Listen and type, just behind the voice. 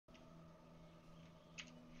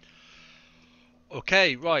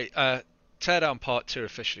Okay, right. Teardown Part 2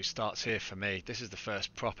 officially starts here for me. This is the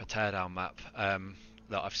first proper Teardown map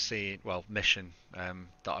that I've seen, well, mission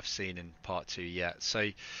that I've seen in Part 2 yet. So,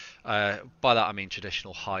 by that I mean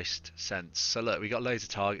traditional heist sense. So, look, we've got loads of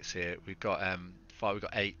targets here. We've got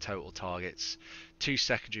 8 total targets, 2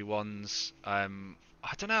 secondary ones. I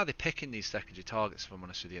don't know how they're picking these secondary targets, if I'm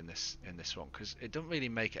honest with you, in this one, because it doesn't really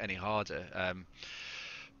make it any harder.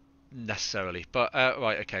 Necessarily. But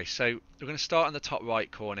right, okay. So we're going to start in the top right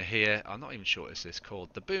corner here. I'm not even sure what this is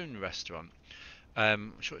called. The Boon Restaurant.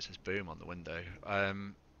 I'm sure it says Boom on the window.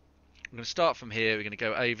 I'm going to start from here. We're going to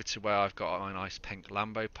go over to where I've got my nice pink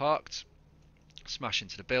Lambo parked. Smash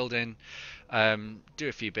into the building. Do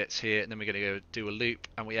a few bits here, and then we're going to go do a loop,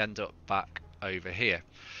 and we end up back over here.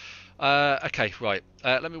 Okay, right.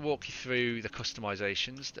 Let me walk you through the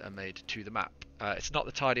customizations that are made to the map. It's not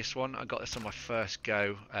the tidiest one. I got this on my first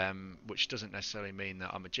go, which doesn't necessarily mean that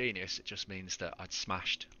I'm a genius. It just means that I'd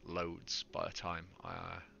smashed loads by the time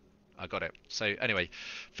I got it. So anyway,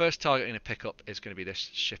 first target I'm going to pick up is going to be this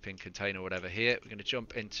shipping container or whatever here. We're going to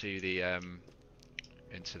jump into the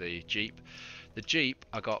Jeep. The Jeep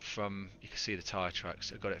I got from, you can see the tyre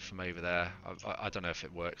tracks, I got it from over there. I don't know if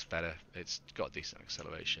it works better. It's got decent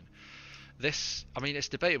acceleration. This, I mean, it's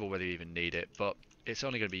debatable whether you even need it, but it's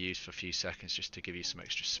only going to be used for a few seconds just to give you some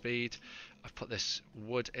extra speed. I've put this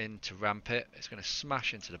wood in to ramp it. It's going to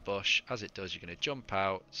smash into the bush. As it does, you're going to jump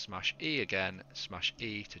out, smash E again, smash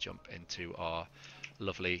E to jump into our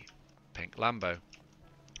lovely pink Lambo.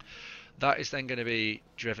 That is then going to be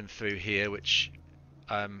driven through here, which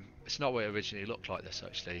it's not what it originally looked like. This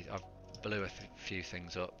actually, I've blew a few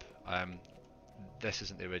things up. This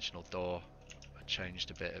isn't the original door. I changed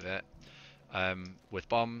a bit of it with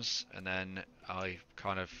bombs, and then I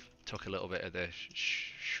kind of took a little bit of the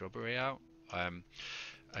shrubbery out and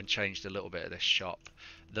changed a little bit of this shop.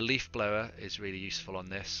 The leaf blower is really useful on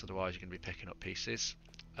this, otherwise you're going to be picking up pieces.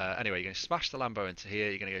 Anyway, you're going to smash the Lambo into here,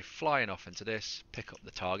 you're going to go flying off into this, pick up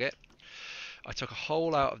the target. I took a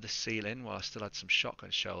hole out of the ceiling while I still had some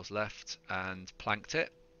shotgun shells left and planked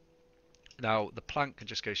it. Now the plank can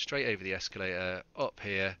just go straight over the escalator up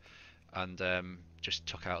here, and just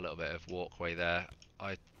took out a little bit of walkway there.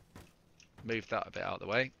 I moved that a bit out of the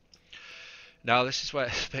way. Now this is where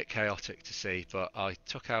it's a bit chaotic to see, but I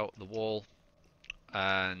took out the wall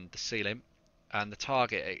and the ceiling, and the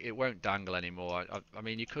target, it won't dangle anymore. I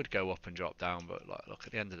mean, you could go up and drop down, but like, look,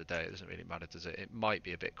 at the end of the day, it doesn't really matter, does it? It might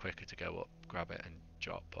be a bit quicker to go up, grab it, and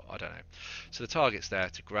drop, but I don't know. So the target's there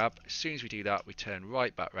to grab. As soon as we do that, we turn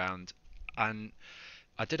right back round, and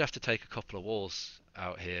I did have to take a couple of walls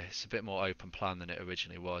out here. It's a bit more open plan than it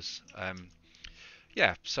originally was.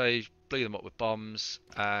 Yeah, so blew them up with bombs,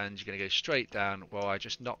 and you're going to go straight down. Well, I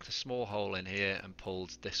just knocked a small hole in here and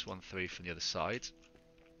pulled this one through from the other side.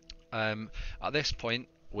 At this point,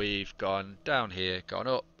 we've gone down here, gone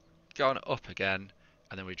up again,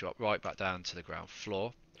 and then we drop right back down to the ground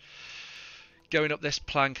floor. Going up this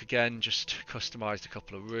plank again, just customised a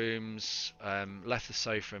couple of rooms, left the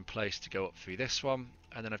sofa in place to go up through this one,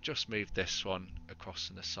 and then I've just moved this one across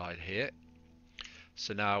on the side here.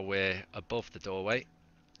 So now we're above the doorway.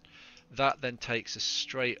 That then takes us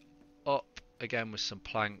straight up again with some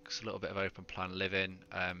planks, a little bit of open plan living.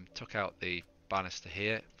 Took out the banister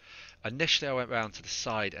here. Initially I went round to the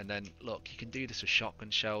side, and then look, you can do this with shotgun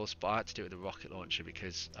shells, but I had to do it with a rocket launcher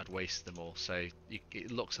because I'd wasted them all, so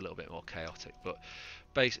it looks a little bit more chaotic. But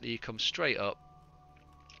basically you come straight up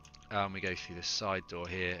and we go through this side door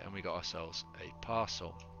here, and we got ourselves a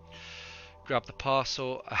parcel. Grab the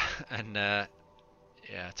parcel and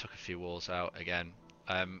yeah, took a few walls out again.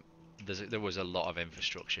 There was a lot of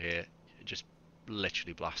infrastructure here. It just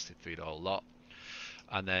literally blasted through the whole lot.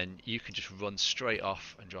 And then you can just run straight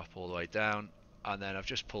off and drop all the way down. And then I've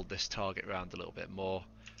just pulled this target around a little bit more.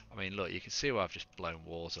 I mean, look, you can see where I've just blown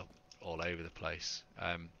walls up all over the place.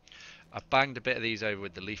 I banged a bit of these over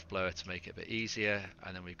with the leaf blower to make it a bit easier,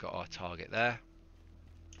 and then we've got our target there.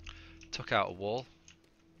 Took out a wall.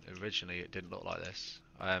 Originally it didn't look like this.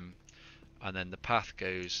 And then the path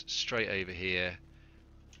goes straight over here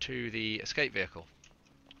to the escape vehicle,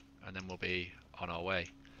 and then we'll be on our way.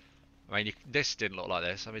 I mean, this didn't look like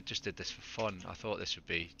this. I mean, just did this for fun. I thought this would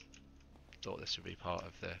be part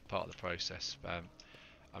of the process.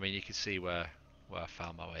 I mean, you can see where I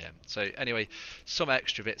found my way in. So anyway, some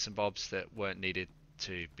extra bits and bobs that weren't needed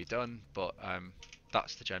to be done, but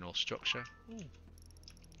that's the general structure.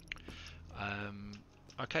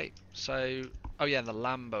 Okay, so oh yeah, the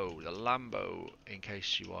Lambo, in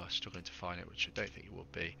case you are struggling to find it, which I don't think you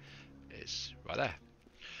would be, is right there.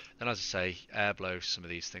 And as I say, air blow some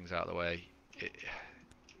of these things out of the way.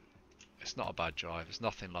 It's not a bad drive. It's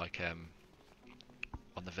nothing like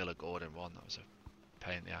on the Villa Gordon one. That was a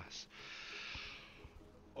pain in the ass.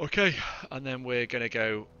 Okay, and then we're going to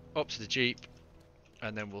go up to the Jeep,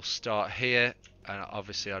 and then we'll start here. And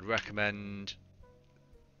obviously I'd recommend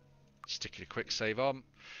sticking a quick save on.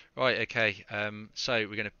 Right, okay, so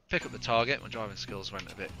we're going to pick up the target. My driving skills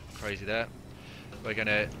went a bit crazy there. We're going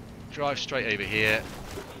to drive straight over here.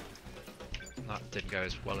 That didn't go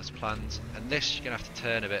as well as planned. And this you're going to have to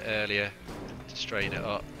turn a bit earlier to straighten it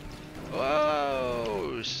up.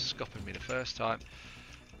 Whoa! Scopping me the first time.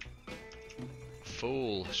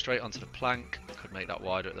 Fool. Straight onto the plank. Could make that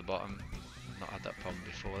wider at the bottom. Not had that problem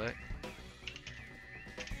before though.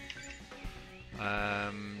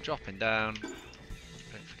 Dropping down.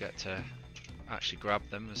 Don't forget to actually grab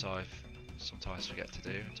them, as I sometimes forget to do.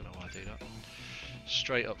 I don't know why I do that.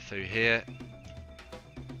 Straight up through here.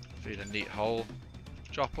 Through the neat hole.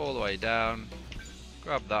 Drop all the way down.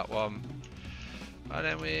 Grab that one. And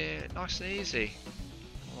then we're nice and easy.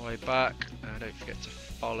 All the way back. Don't forget to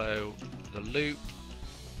follow the loop.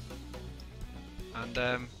 And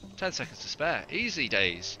 10 seconds to spare. Easy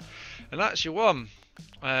days. And that's your one.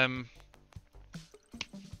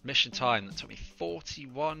 Mission time that took me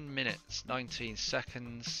 41 minutes 19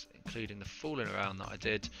 seconds, including the fooling around that I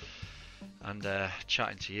did and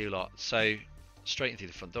chatting to you lot. So straight in through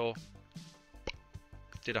the front door.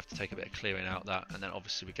 Did have to take a bit of clearing out that, and then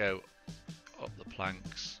obviously we go up the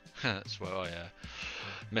planks. That's where I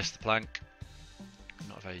missed the plank.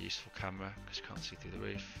 Not a very useful camera because you can't see through the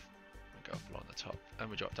roof. We go up along the top and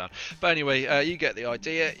we drop down. But anyway, you get the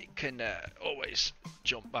idea. You can always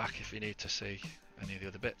jump back if you need to see any of the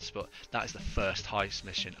other bits. But that is the first heist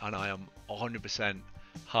mission, and I am 100%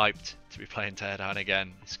 hyped to be playing Teardown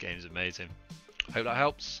again. This game is amazing. Hope that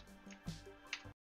helps.